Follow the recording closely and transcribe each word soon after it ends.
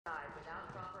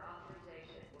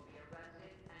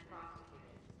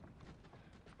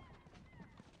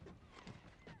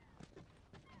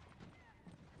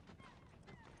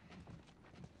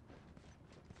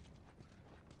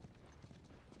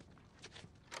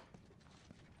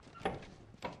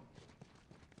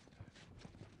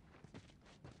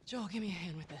Joel, give me a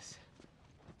hand with this.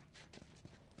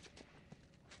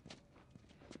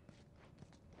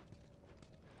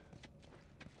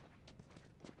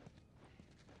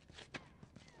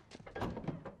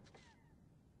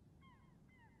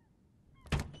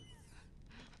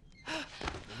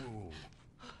 Whoa.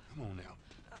 Come on now.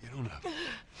 Get on up.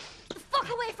 The fuck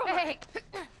away from her!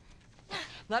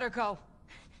 Let her go.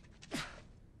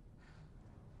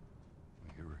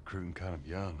 You're recruiting kind of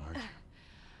young, aren't you?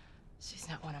 She's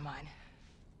not one of mine.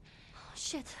 Oh,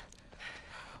 shit.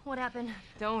 What happened?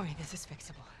 Don't worry, this is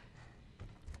fixable.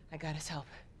 I got us help.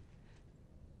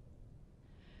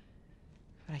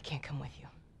 But I can't come with you.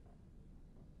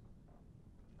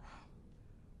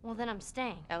 Well, then I'm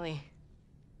staying. Ellie,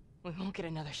 we won't get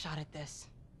another shot at this.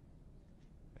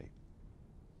 Hey,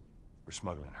 we're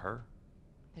smuggling her?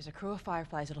 There's a crew of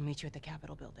Fireflies that'll meet you at the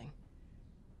Capitol building.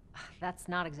 That's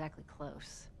not exactly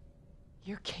close.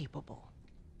 You're capable.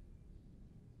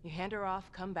 You hand her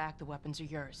off, come back, the weapons are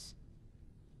yours.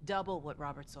 Double what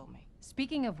Robert sold me.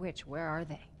 Speaking of which, where are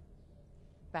they?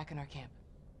 Back in our camp.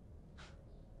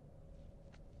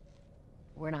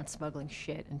 We're not smuggling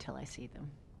shit until I see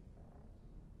them.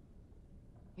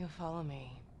 You'll follow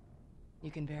me.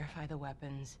 You can verify the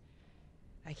weapons.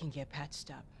 I can get patched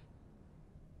up.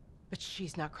 But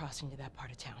she's not crossing to that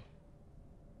part of town.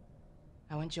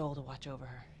 I want Joel to watch over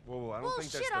her. Whoa, I don't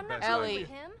think that's shit, the I'm not best Ellie. idea. with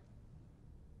him.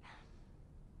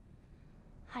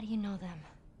 How do you know them?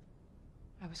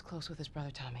 I was close with his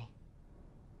brother Tommy.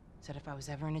 Said if I was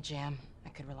ever in a jam, I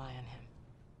could rely on him.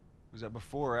 Was that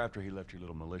before or after he left your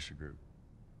little militia group?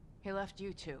 He left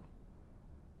you too.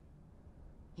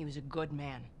 He was a good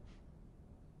man.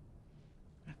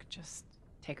 I could just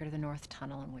take her to the North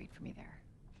Tunnel and wait for me there.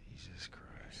 Jesus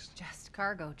Christ. Just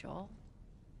cargo, Joel.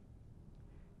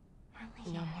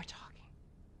 No more talking.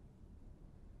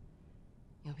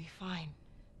 You'll be fine.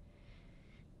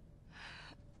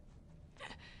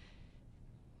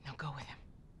 Now go with him.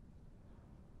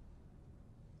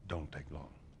 Don't take long.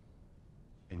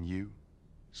 And you,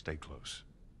 stay close.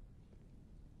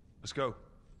 Let's go.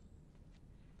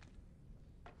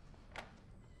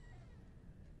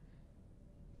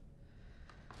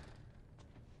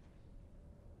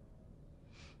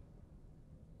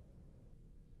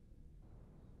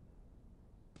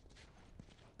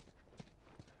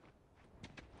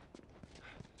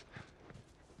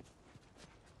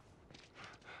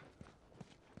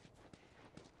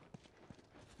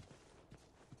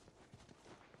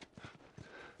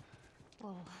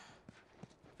 Whoa.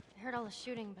 I heard all the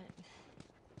shooting, but...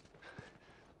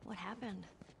 what happened?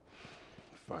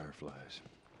 Fireflies.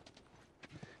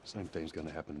 Same thing's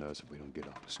gonna happen to us if we don't get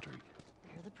off the street.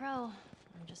 You're the pro.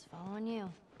 I'm just following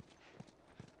you.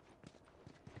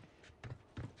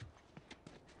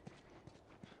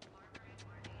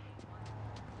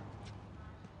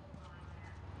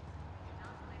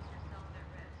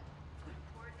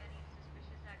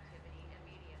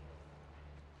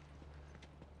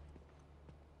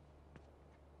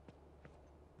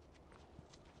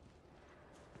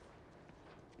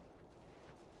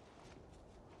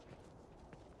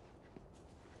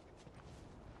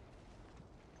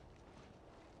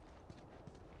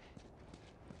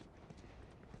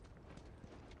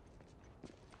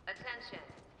 Attention.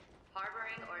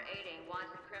 Harboring or aiding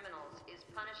wanted criminals is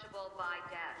punishable by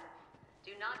death.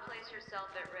 Do not place yourself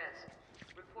at risk.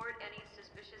 Report any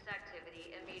suspicious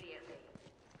activity immediately.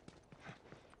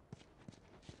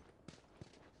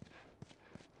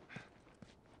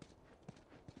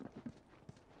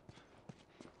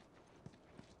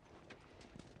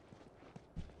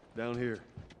 Down here.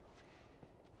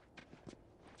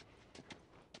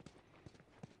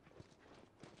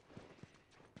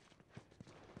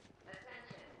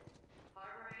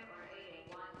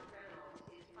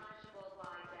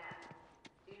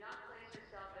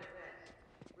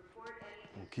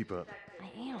 Keep up.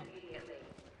 I am.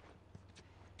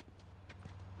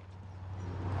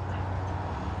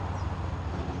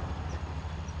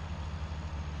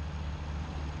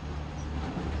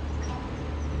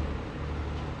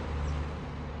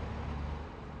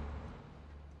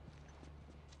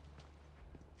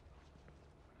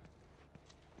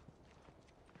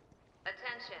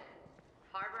 Attention.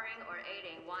 Harboring or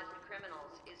aiding wanted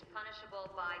criminals is punishable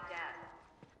by death.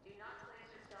 Do not place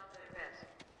yourself at risk.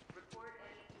 Report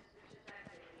any suspicious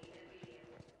activity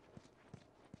immediately.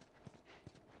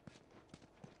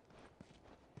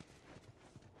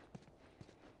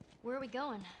 Where are we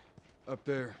going? Up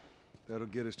there. That'll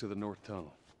get us to the North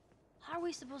Tunnel. How are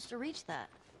we supposed to reach that?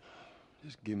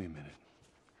 Just give me a minute.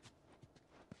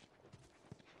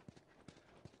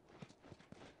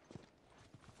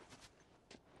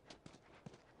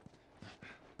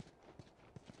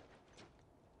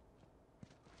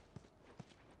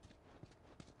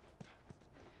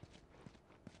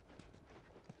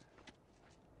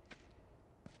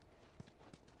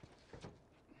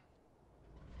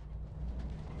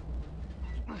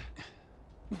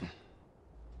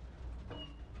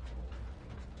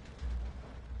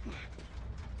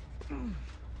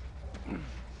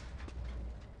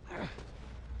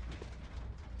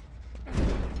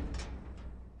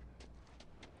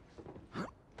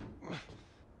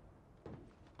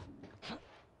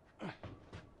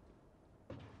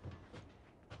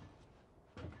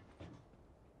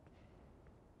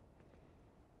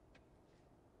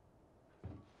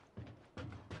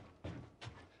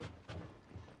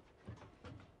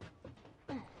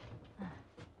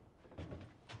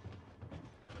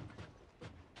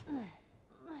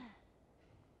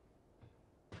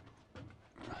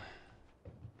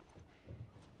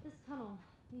 tunnel.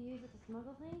 You use it to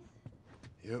smuggle things?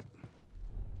 Yep, Like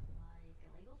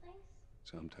illegal things?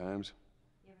 sometimes.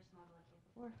 You ever smuggled like here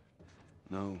before?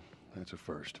 No, that's a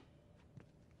first.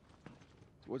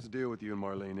 So what's the deal with you and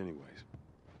Marlene anyways?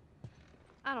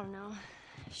 I don't know.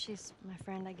 She's my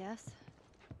friend, I guess.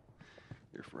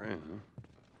 Your friend, huh?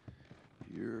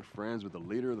 You're friends with the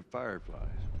leader of the Fireflies.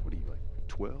 What are you, like,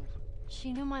 12?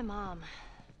 She knew my mom,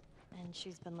 and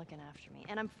she's been looking after me.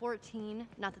 And I'm 14.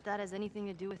 Not that that has anything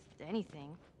to do with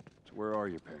anything. So where are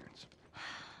your parents?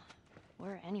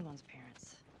 Where are anyone's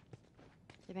parents?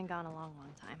 They've been gone a long,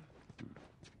 long time.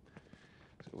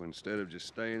 So instead of just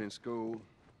staying in school,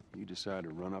 you decide to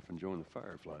run off and join the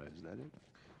Fireflies, is that it?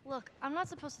 Look, I'm not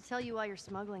supposed to tell you why you're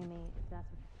smuggling me, if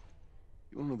that's what...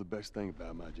 You wanna know the best thing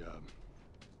about my job?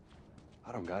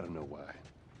 I don't gotta know why.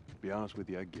 To be honest with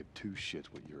you, I give two shits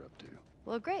what you're up to.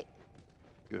 Well, great.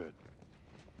 Good.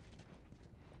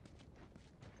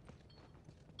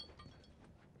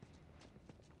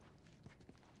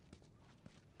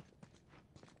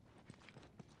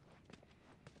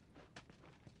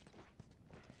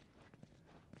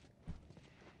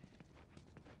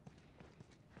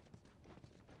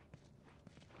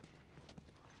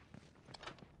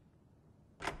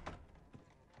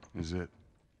 Is it?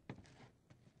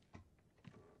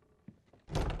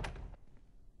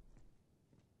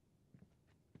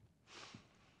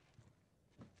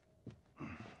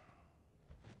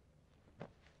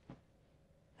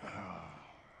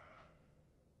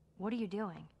 What are you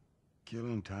doing?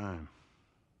 Killing time.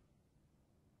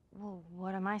 Well,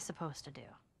 what am I supposed to do?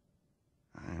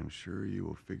 I am sure you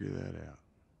will figure that out.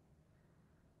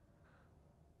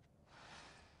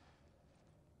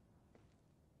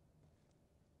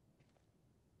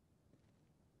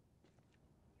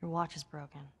 Your watch is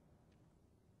broken.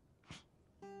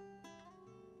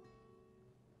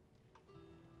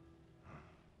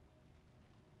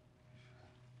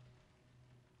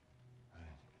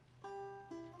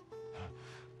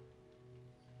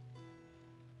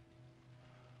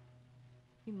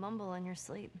 You mumble in your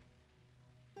sleep.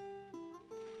 I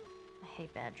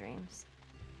hate bad dreams.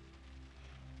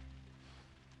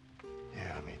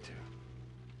 Yeah, me too.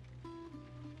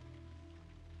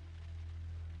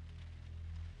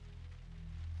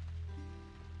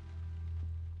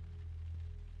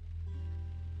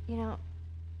 You know,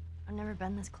 I've never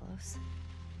been this close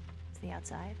to the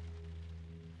outside.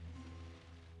 I mean,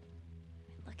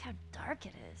 look how dark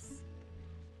it is.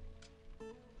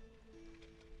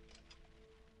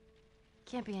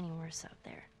 Can't be any worse out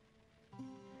there.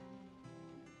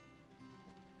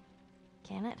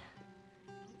 Can it?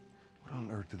 What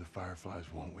on earth do the Fireflies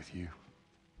want with you?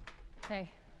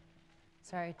 Hey.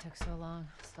 Sorry it took so long.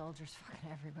 Soldiers fucking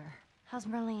everywhere. How's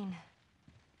Marlene?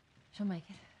 She'll make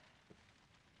it.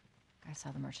 I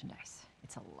saw the merchandise.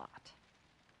 It's a lot.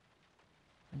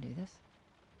 Wanna do this?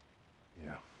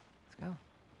 Yeah. Let's go.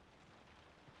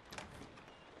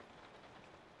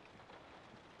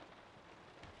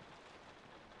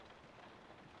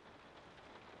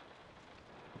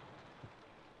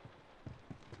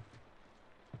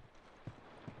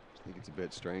 I think it's a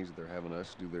bit strange that they're having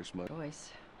us do their smug.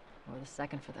 Choice. Or the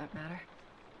second, for that matter.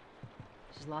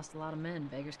 She's lost a lot of men.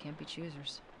 Beggars can't be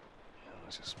choosers.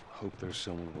 Let's just hope there's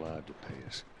someone alive to pay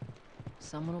us.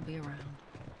 Someone will be around.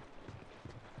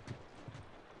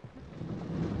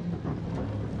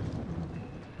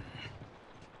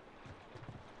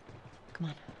 Come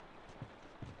on.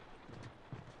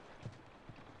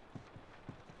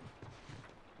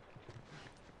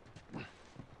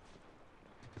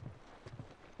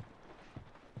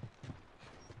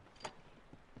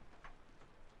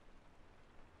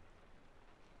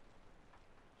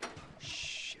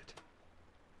 Shit.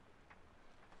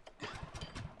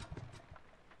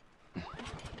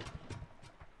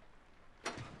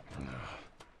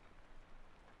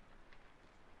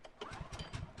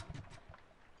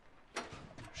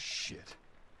 Shit.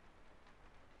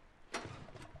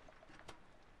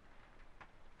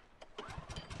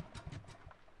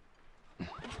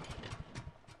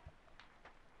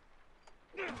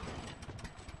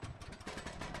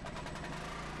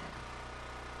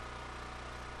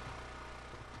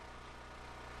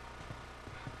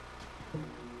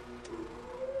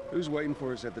 Who's waiting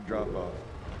for us at the drop-off?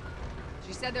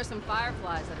 She said there's some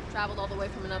fireflies that have traveled all the way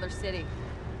from another city.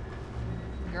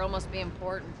 The girl must be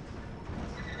important.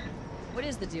 What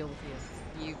is the deal with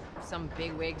you? You some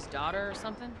bigwig's daughter or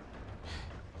something?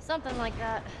 Something like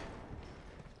that.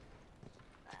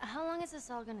 How long is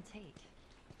this all gonna take?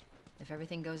 If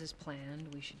everything goes as planned,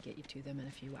 we should get you to them in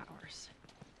a few hours.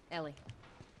 Ellie,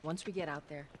 once we get out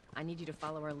there, I need you to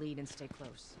follow our lead and stay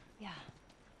close. Yeah,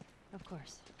 of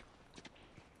course.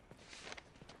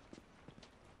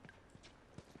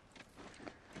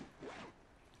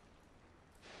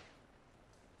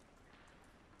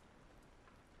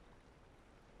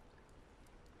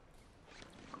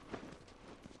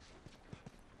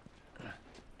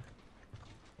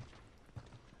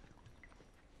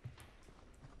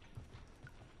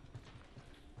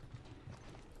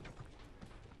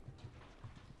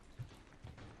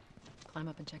 Climb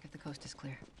up and check if the coast is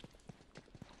clear.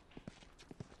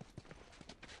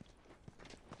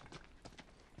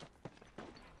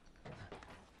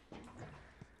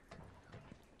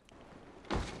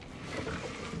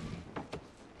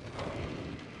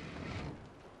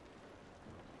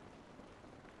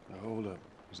 Now hold up.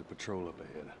 There's a patrol up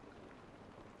ahead.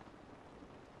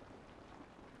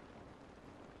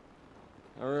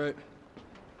 All right.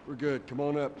 We're good. Come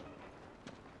on up.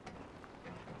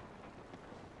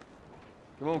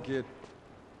 Come on, kid.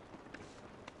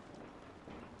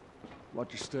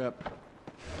 Watch your step.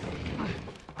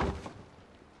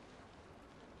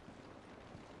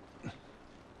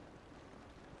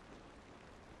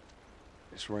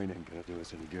 This rain ain't gonna do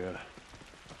us any good.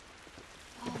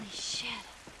 Holy shit.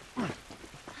 I'm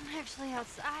actually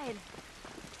outside.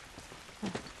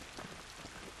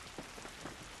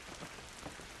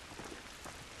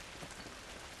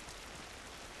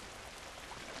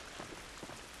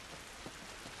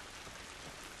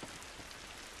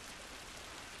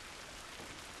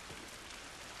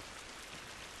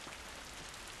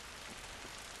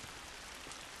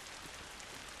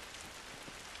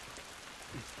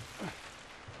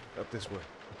 Up this way.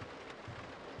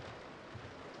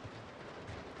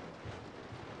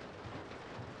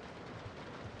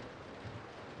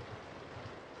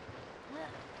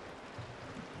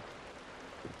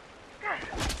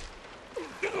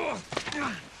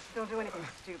 Don't do anything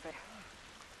stupid.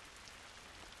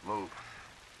 Move.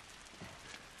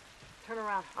 Turn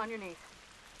around, on your knees.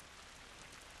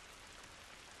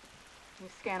 You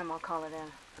scan him, I'll call it in.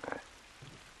 All right.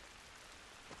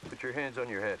 Put your hands on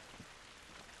your head.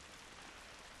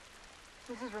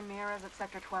 This is Ramirez at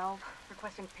Sector 12,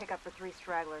 requesting pickup for 3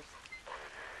 stragglers.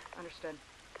 Understood.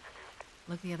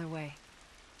 Look the other way.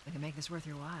 We can make this worth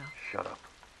your while. Shut up.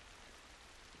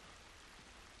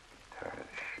 Tired of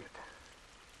this shit.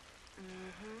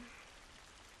 Mm-hmm.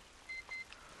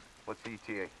 What's the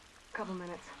ETA? Couple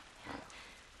minutes.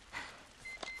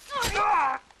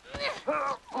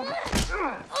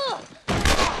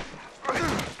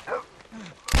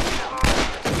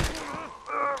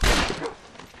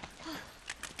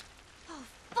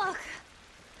 Fuck!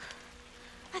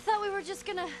 I thought we were just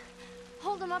gonna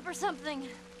hold him up or something.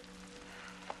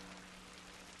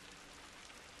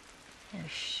 Oh,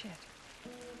 shit.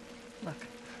 Look.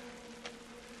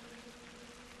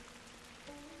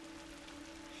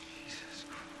 Jesus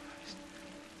Christ.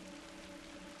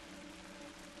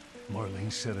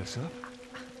 Marlene set us up?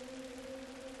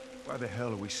 Why the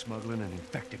hell are we smuggling an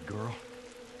infected girl?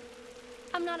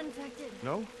 I'm not infected.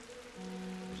 No?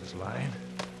 Just lying?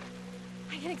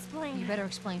 I can explain. You better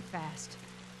explain fast.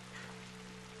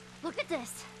 Look at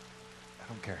this. I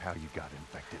don't care how you got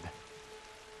infected.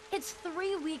 It's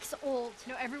 3 weeks old.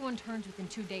 No, everyone turns within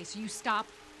 2 days, so you stop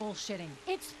bullshitting.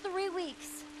 It's 3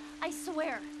 weeks. I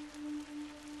swear.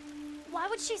 Why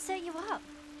would she set you up?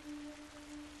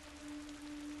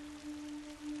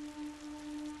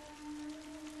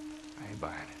 I ain't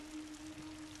buying it.